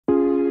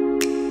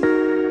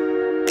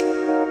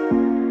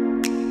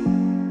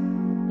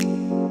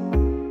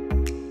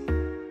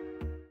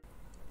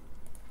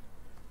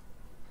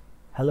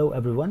Hello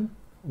everyone,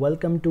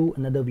 welcome to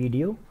another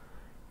video,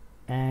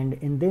 and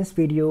in this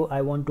video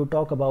I want to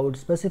talk about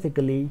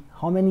specifically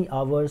how many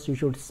hours you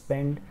should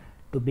spend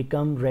to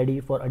become ready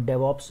for a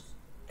DevOps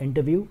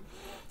interview.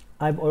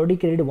 I've already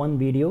created one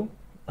video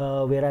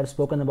where I've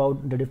spoken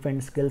about the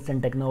different skills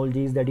and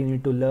technologies that you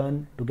need to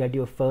learn to get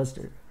your first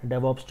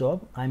DevOps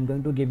job. I'm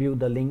going to give you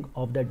the link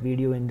of that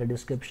video in the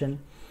description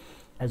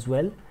as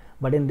well.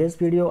 But in this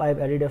video I've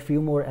added a few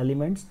more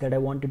elements that I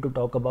wanted to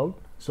talk about.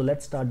 So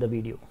let's start the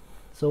video.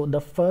 So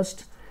the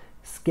first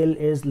skill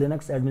is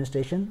Linux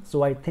administration.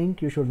 So I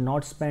think you should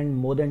not spend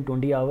more than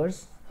 20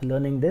 hours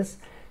learning this,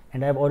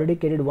 and I've already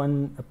created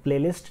one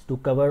playlist to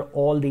cover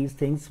all these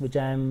things which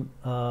I've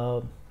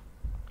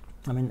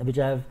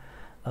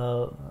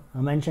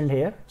mentioned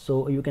here.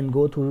 So you can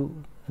go through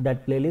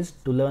that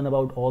playlist to learn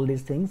about all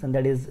these things, and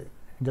that is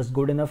just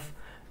good enough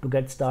to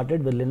get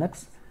started with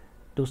Linux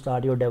to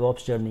start your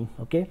DevOps journey.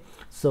 Okay,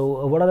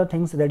 so what are the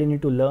things that you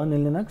need to learn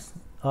in Linux?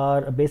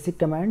 Are basic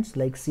commands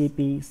like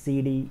cp,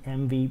 cd,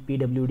 mv,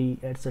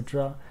 pwd,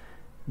 etc.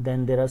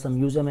 Then there are some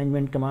user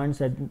management commands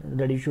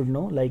that you should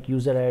know, like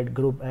user add,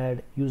 group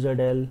add,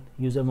 userdel,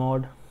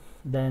 usermod.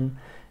 Then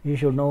you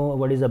should know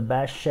what is a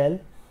bash shell,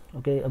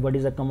 okay, what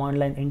is a command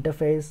line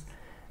interface,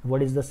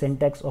 what is the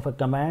syntax of a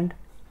command.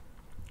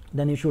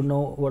 Then you should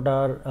know what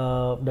are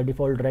the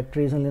default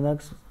directories in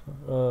Linux,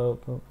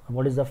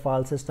 what is the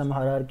file system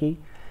hierarchy.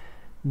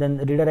 Then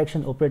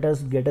redirection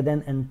operators, greater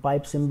than and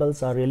pipe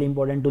symbols are really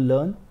important to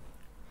learn.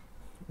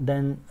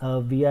 Then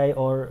vi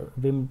or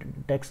vim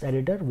text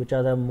editor, which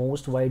are the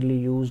most widely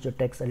used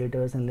text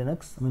editors in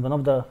Linux. I mean, one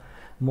of the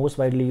most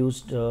widely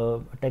used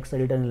text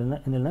editor in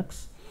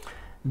Linux.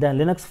 Then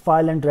Linux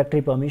file and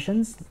directory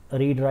permissions,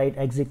 read, write,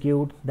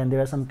 execute. Then there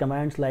are some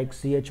commands like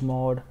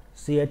chmod,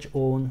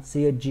 chown,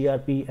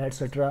 chgrp,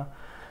 etc.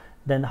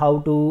 Then how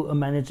to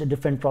manage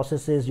different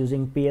processes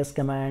using ps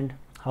command,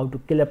 how to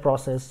kill a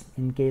process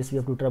in case we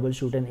have to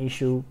troubleshoot an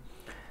issue.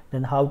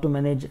 Then how to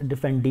manage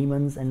different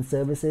daemons and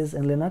services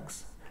in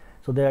Linux.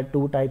 So there are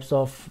two types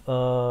of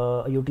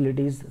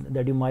utilities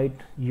that you might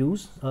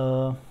use,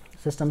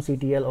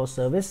 systemctl or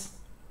service.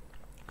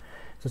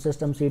 So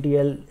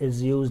systemctl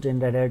is used in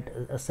Red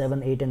Hat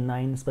 7, 8 and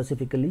 9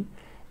 specifically,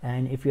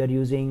 and if you are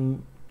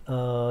using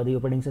the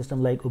operating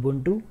system like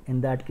Ubuntu, in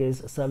that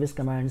case service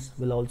commands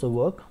will also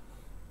work.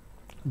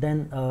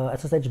 Then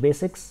SSH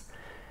basics.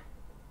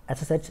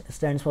 SSH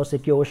stands for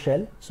secure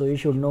shell, so you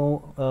should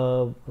know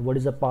what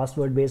is the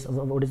password based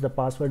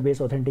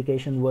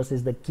authentication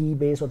versus the key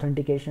based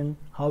authentication,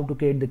 how to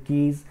create the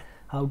keys,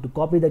 how to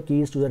copy the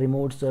keys to the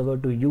remote server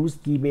to use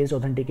key based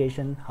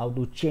authentication, how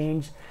to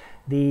change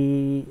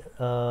the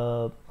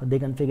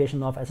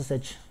configuration of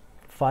SSH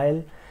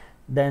file.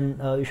 Then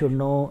you should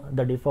know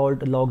the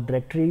default log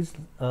directories.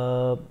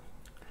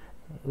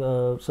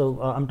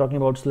 I'm talking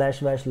about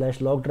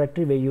 // log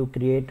directory, where you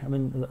create,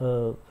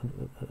 where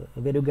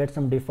you get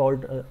some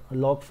default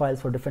log files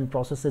for different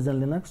processes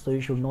in Linux. So you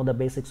should know the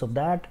basics of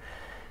that.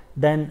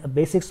 Then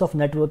basics of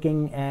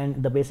networking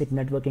and the basic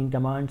networking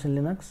commands in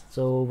Linux.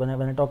 So when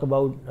I talk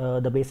about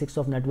the basics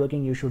of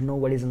networking, you should know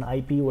what is an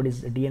IP, what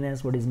is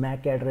DNS, what is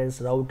MAC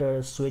address,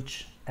 router,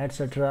 switch,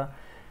 etc.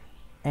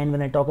 And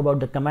when I talk about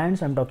the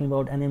commands, I'm talking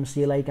about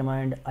nmcli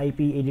command,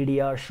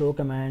 ipaddr show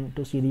command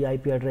to see the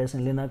IP address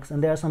in Linux,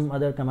 and there are some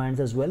other commands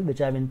as well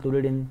which I've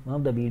included in one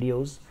of the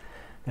videos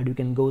that you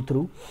can go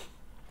through.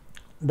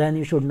 Then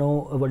you should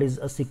know what is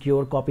a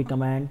secure copy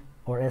command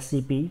or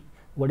SCP,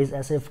 what is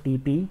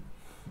SFTP,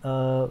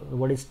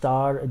 what is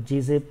tar,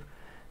 gzip,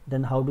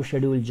 then how to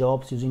schedule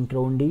jobs using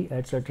crond,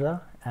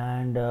 etc.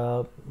 And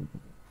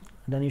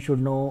then you should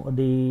know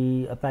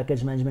the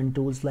package management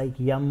tools like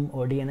yum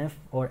or dnf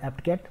or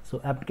apt-get. So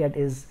apt-get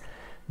is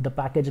the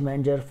package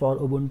manager for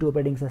Ubuntu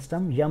operating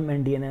system. Yum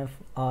and dnf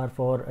are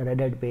for Red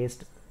Hat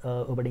based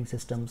operating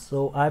systems.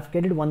 So I've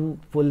created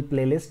one full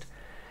playlist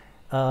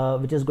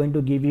which is going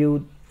to give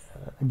you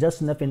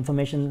just enough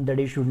information that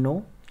you should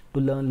know to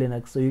learn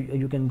Linux. So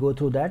you can go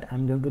through that.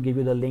 I'm going to give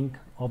you the link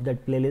of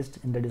that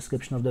playlist in the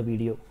description of the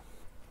video.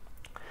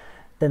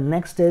 The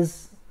next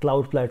is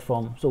cloud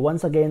platform. So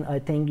once again, I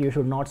think you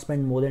should not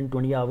spend more than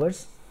 20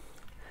 hours,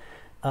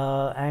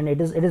 and it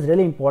is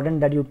really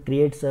important that you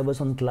create servers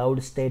on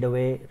cloud straight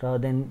away rather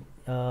than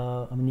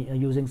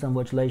using some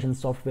virtualization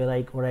software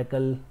like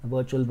Oracle,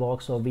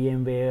 VirtualBox or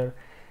VMware,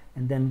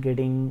 and then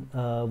getting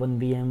one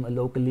VM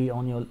locally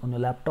on your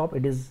laptop.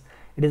 It is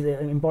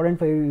important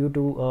for you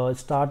to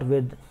start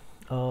with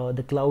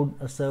the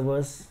cloud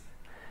servers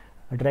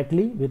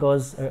directly,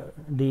 because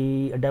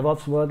the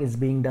DevOps work is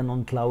being done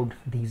on cloud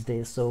these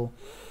days. So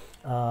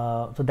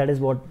that is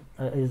what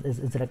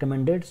is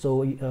recommended.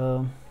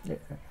 So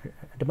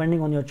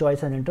depending on your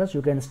choice and interest,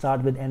 you can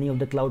start with any of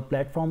the cloud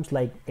platforms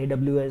like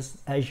AWS,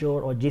 Azure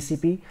or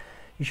GCP.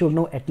 You should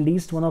know at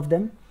least one of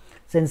them.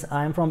 Since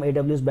I am from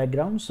AWS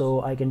background,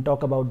 so I can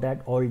talk about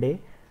that all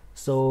day.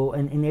 So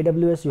in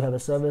AWS you have a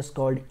service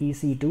called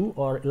EC2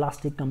 or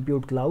Elastic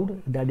Compute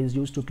Cloud that is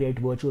used to create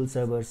virtual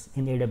servers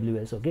in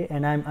AWS. Okay,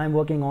 and I'm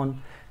working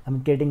on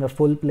I'm creating a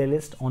full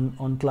playlist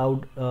on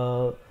cloud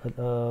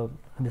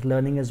this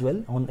learning as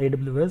well on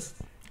AWS.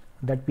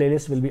 That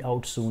playlist will be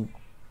out soon.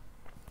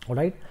 All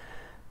right.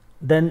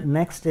 Then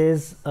next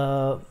is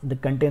the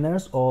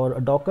containers or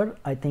Docker.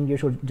 I think you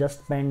should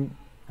just spend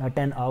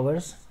 10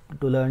 hours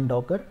to learn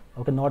Docker.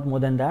 Okay, not more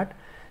than that.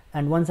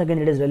 And once again,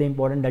 it is really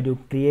important that you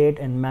create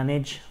and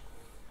manage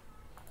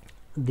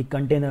the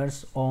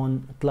containers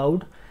on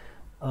cloud,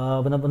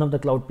 one of the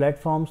cloud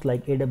platforms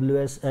like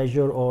AWS,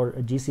 Azure, or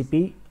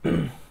GCP.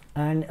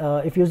 And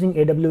if using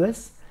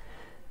AWS,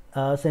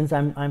 since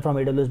I'm from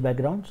AWS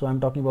background, so I'm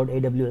talking about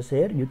AWS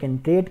here, you can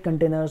create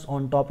containers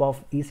on top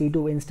of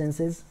EC2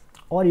 instances,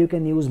 or you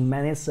can use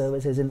managed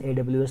services in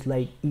AWS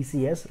like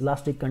ECS,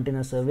 Elastic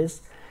Container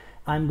Service.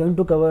 I'm going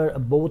to cover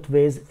both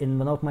ways in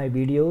one of my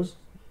videos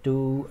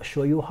to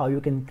show you how you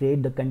can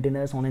create the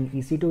containers on an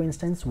EC2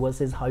 instance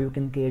versus how you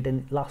can create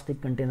an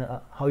Elastic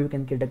container, how you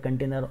can create a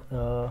container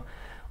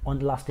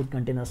on Elastic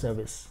Container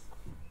Service.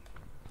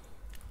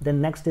 Then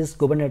next is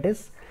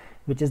Kubernetes,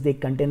 which is the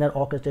container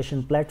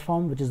orchestration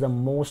platform, which is the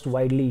most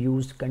widely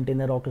used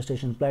container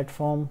orchestration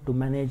platform to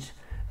manage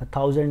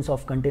thousands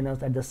of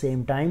containers at the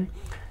same time.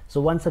 So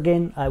once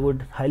again, I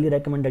would highly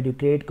recommend that you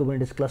create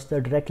Kubernetes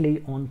cluster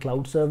directly on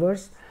cloud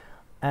servers.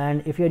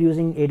 And if you're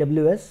using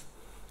AWS,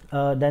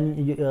 then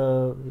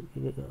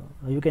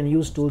you can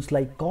use tools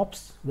like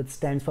KOPS, which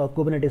stands for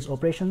Kubernetes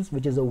Operations,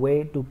 which is a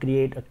way to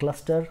create a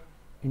cluster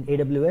in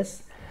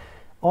AWS.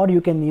 Or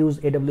you can use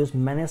AWS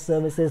managed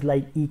services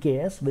like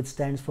EKS, which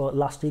stands for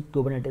Elastic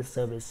Kubernetes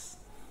Service.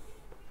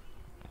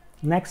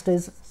 Next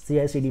is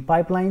CI/CD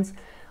pipelines.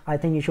 I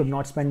think you should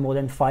not spend more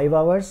than 5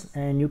 hours,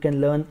 and you can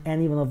learn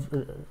any one of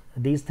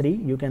these three.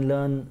 You can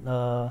learn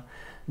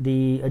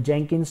the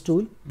Jenkins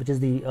tool, which is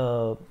the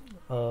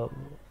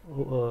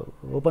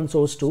open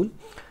source tool.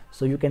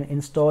 So you can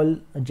install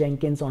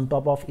Jenkins on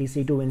top of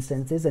EC2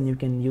 instances, and you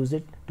can use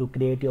it to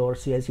create your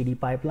CI/CD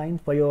pipeline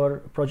for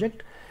your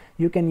project.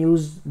 You can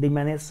use the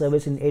managed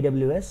service in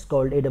AWS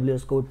called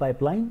AWS Code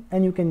Pipeline,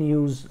 and you can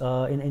use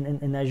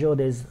in Azure.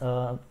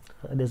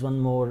 There's one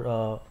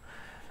more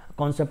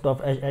concept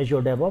of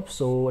Azure DevOps.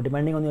 So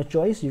depending on your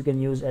choice, you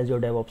can use Azure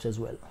DevOps as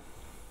well.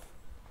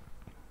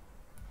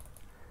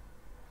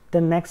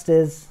 Then next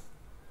is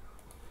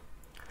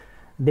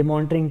the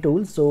monitoring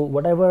tools. So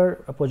whatever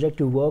project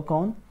you work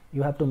on,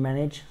 you have to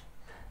manage.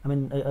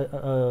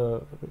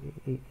 You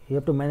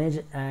have to manage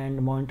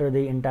and monitor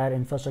the entire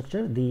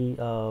infrastructure,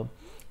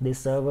 the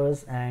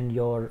servers and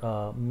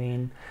your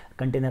main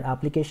container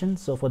application.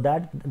 So for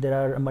that, there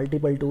are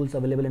multiple tools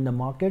available in the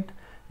market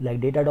like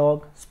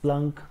Datadog,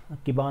 Splunk,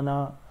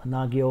 Kibana,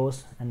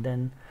 Nagios, and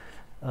then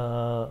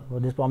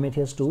this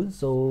Prometheus tool.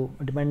 So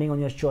depending on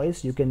your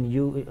choice, you can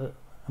you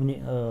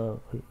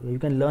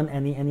can learn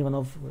any one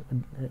of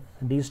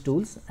these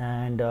tools,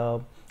 and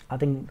I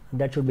think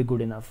that should be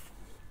good enough.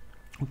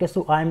 Okay,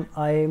 so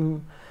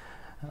I'm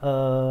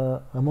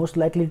most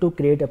likely to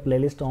create a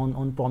playlist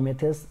on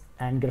Prometheus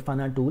and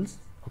Grafana tools.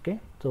 Okay,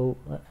 so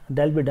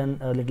that'll be done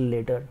a little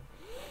later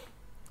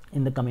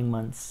in the coming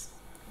months.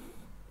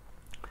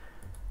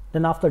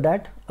 Then after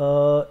that,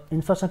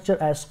 infrastructure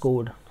as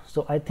code.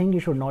 So I think you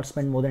should not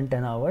spend more than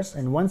 10 hours.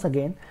 And once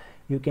again,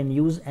 you can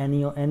use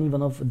any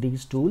one of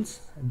these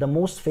tools. The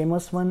most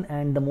famous one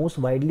and the most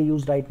widely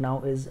used right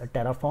now is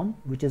Terraform,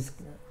 which is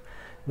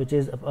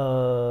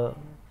a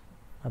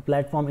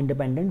platform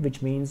independent,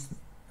 which means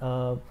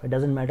it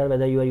doesn't matter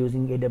whether you are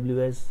using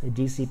AWS,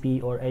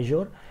 GCP, or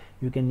Azure.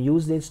 You can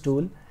use this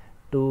tool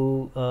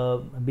to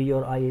be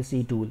your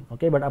IAC tool.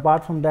 Okay, but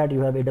apart from that,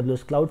 you have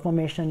AWS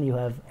CloudFormation, you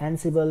have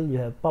Ansible, you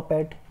have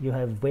Puppet, you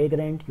have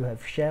Vagrant, you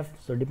have Chef.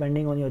 So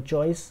depending on your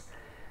choice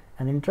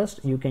and interest,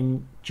 you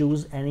can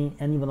choose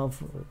any one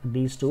of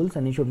these tools,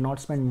 and you should not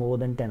spend more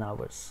than 10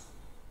 hours.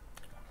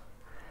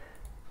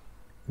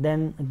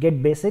 Then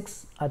Git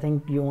basics. I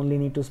think you only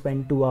need to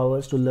spend 2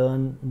 hours to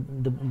learn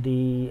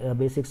the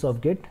basics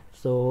of Git.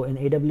 So in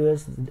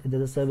AWS,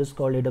 there's a service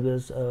called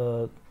AWS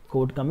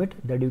Code Commit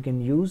that you can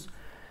use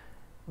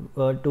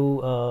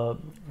to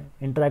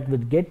interact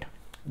with Git.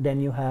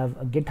 Then you have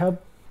a GitHub,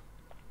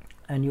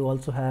 and you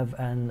also have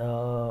an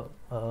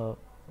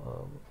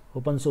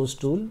open source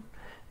tool,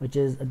 which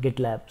is a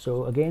GitLab.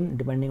 So again,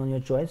 depending on your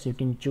choice, you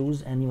can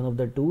choose any one of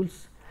the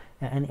tools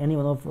and any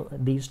one of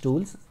these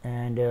tools,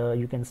 and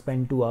you can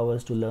spend 2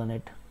 hours to learn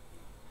it.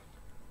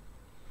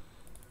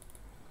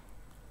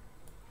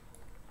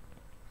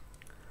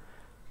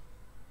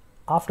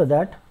 After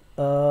that,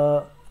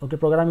 okay,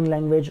 programming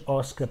language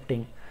or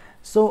scripting.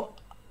 So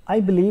I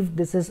believe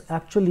this is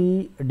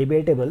actually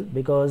debatable,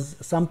 because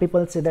some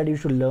people say that you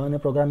should learn a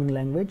programming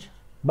language,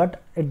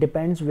 but it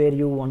depends where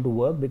you want to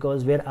work,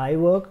 because where I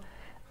work,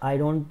 I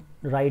don't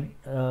write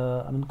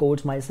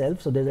codes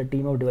myself. So there's a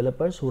team of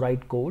developers who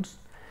write codes,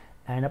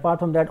 and apart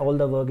from that, all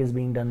the work is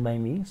being done by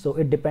me. So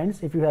it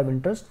depends. If you have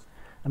interest,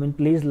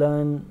 please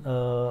learn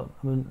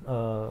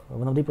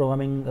one of the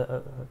programming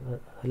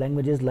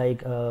languages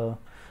like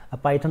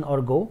Python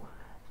or Go,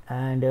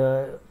 and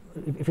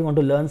if you want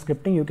to learn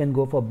scripting, you can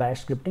go for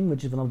bash scripting,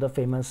 which is one of the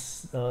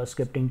famous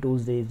scripting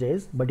tools these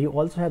days, but you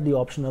also have the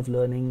option of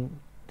learning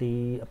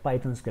the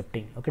Python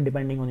scripting, okay,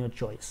 depending on your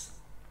choice.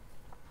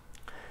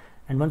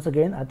 And once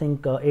again, I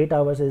think 8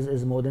 hours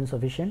is more than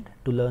sufficient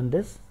to learn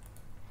this.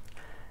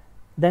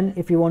 Then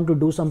if you want to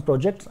do some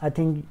projects, I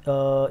think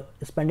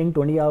spending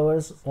 20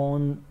 hours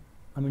on,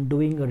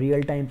 doing a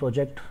real-time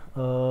project,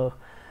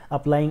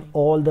 applying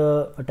all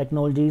the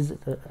technologies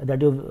that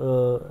you've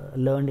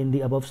learned in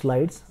the above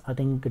slides, I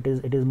think it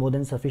is more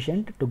than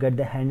sufficient to get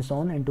the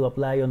hands-on and to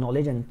apply your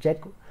knowledge and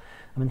check,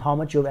 how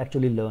much you've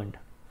actually learned.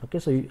 Okay,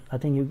 so I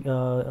think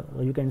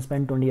you can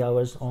spend 20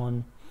 hours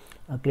on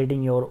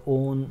creating your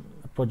own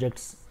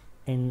projects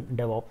in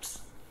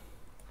DevOps.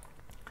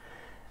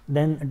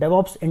 Then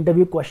DevOps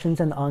interview questions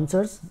and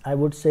answers, I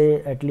would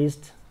say at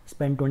least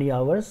spend 20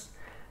 hours.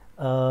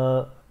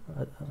 I'm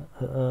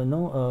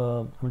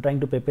trying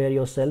to prepare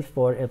yourself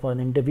for an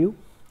interview,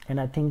 and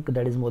I think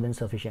that is more than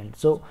sufficient.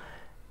 So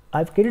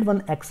I've created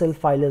one Excel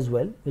file as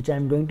well, which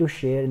I'm going to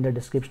share in the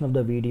description of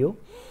the video,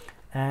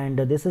 and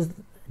this is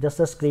just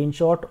a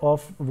screenshot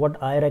of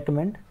what I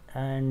recommend,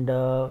 and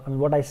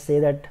what I say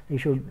that you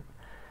should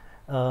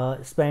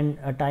spend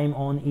time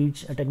on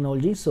each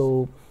technology.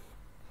 So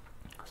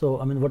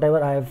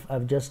whatever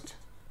I've just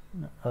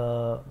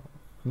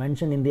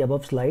mentioned in the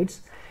above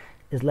slides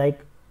is like,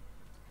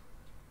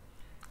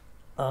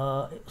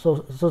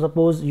 so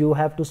suppose you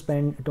have to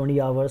spend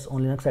 20 hours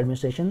on Linux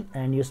administration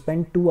and you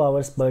spend 2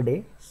 hours per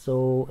day,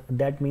 so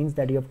that means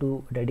that you have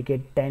to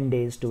dedicate 10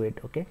 days to it.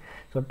 Okay,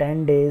 so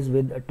 10 days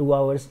with 2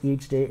 hours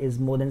each day is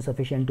more than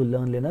sufficient to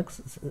learn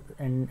Linux.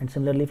 And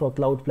similarly for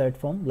cloud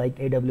platform like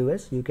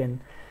AWS, you can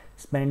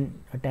spend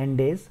 10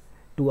 days,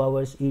 2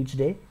 hours each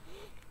day.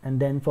 And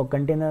then for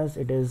containers,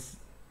 it is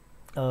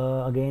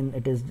again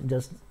it is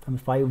just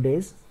 5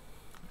 days.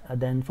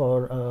 Then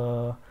for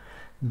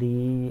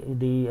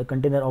the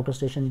container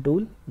orchestration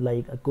tool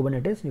like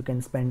Kubernetes, you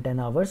can spend 10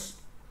 hours.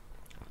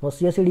 For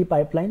CI/CD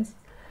pipelines,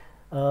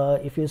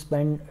 if you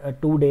spend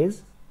 2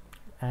 days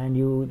and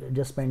you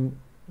just spend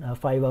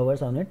 5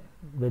 hours on it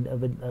with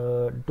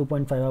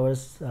 2.5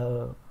 hours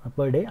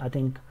per day, I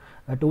think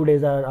 2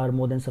 days are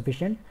more than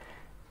sufficient.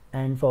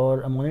 And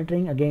for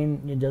monitoring,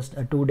 again, just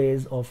 2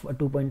 days of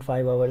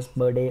 2.5 hours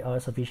per day are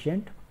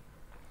sufficient.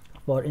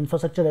 For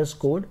infrastructure as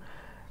code,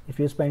 if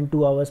you spend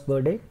 2 hours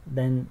per day,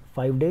 then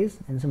 5 days.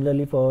 And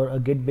similarly for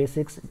Git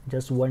basics,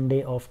 just 1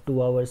 day of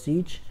 2 hours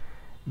each.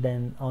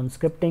 Then on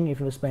scripting, if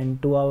you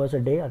spend 2 hours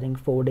a day, I think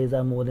 4 days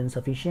are more than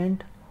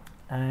sufficient.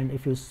 And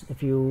if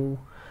you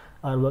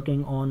are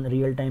working on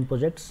real-time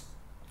projects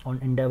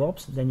in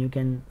DevOps, then you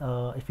can,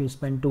 if you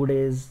spend 2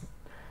 days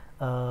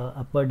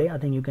per day, I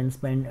think you can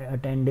spend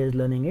 10 days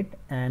learning it.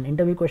 And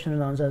interview question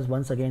and answers,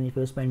 once again, if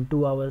you spend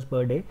 2 hours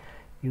per day,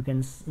 you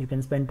can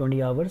spend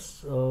 20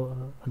 hours,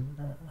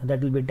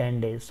 that will be 10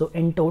 days. So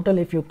in total,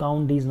 if you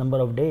count these number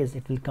of days,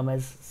 it will come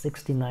as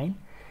 69.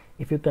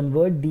 If you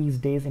convert these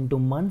days into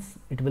months,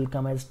 it will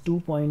come as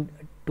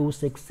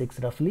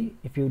 2.266 roughly.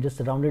 If you just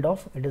round it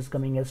off, it is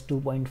coming as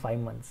 2.5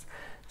 months.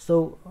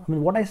 So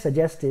what I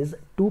suggest is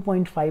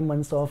 2.5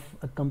 months of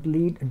a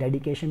complete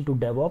dedication to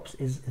DevOps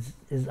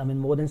is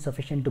more than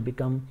sufficient to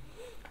become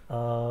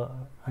a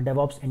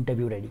DevOps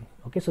interview ready.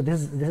 Okay, so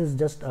this is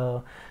just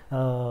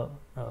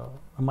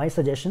my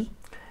suggestion,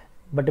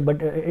 but it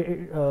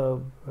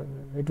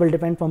will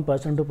depend from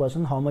person to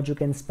person how much you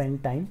can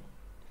spend time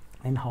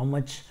and how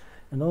much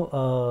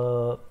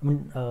how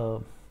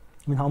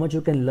much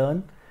you can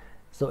learn.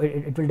 So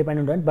it will depend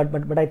on that,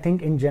 but I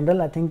think in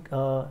general, I think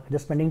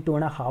just spending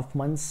 2.5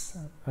 months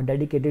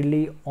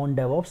dedicatedly on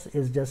DevOps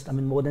is just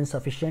more than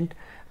sufficient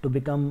to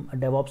become a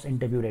DevOps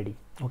interview ready.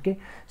 Okay,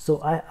 so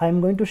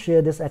I'm going to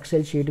share this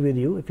Excel sheet with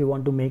you. If you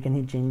want to make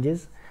any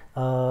changes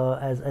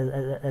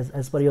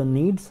as per your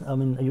needs,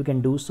 you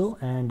can do so,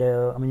 and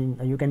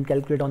you can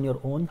calculate on your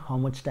own how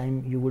much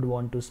time you would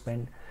want to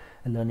spend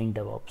learning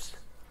DevOps.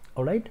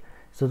 All right,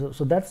 so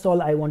that's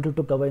all I wanted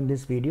to cover in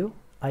this video.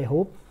 I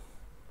hope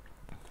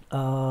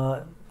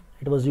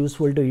it was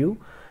useful to you,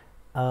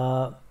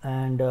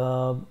 and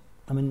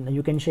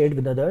you can share it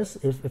with others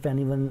if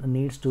anyone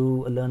needs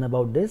to learn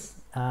about this,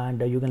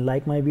 and you can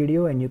like my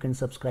video and you can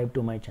subscribe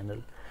to my channel.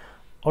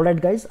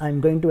 Alright guys,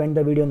 I'm going to end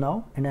the video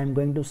now, and I'm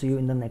going to see you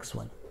in the next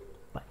one.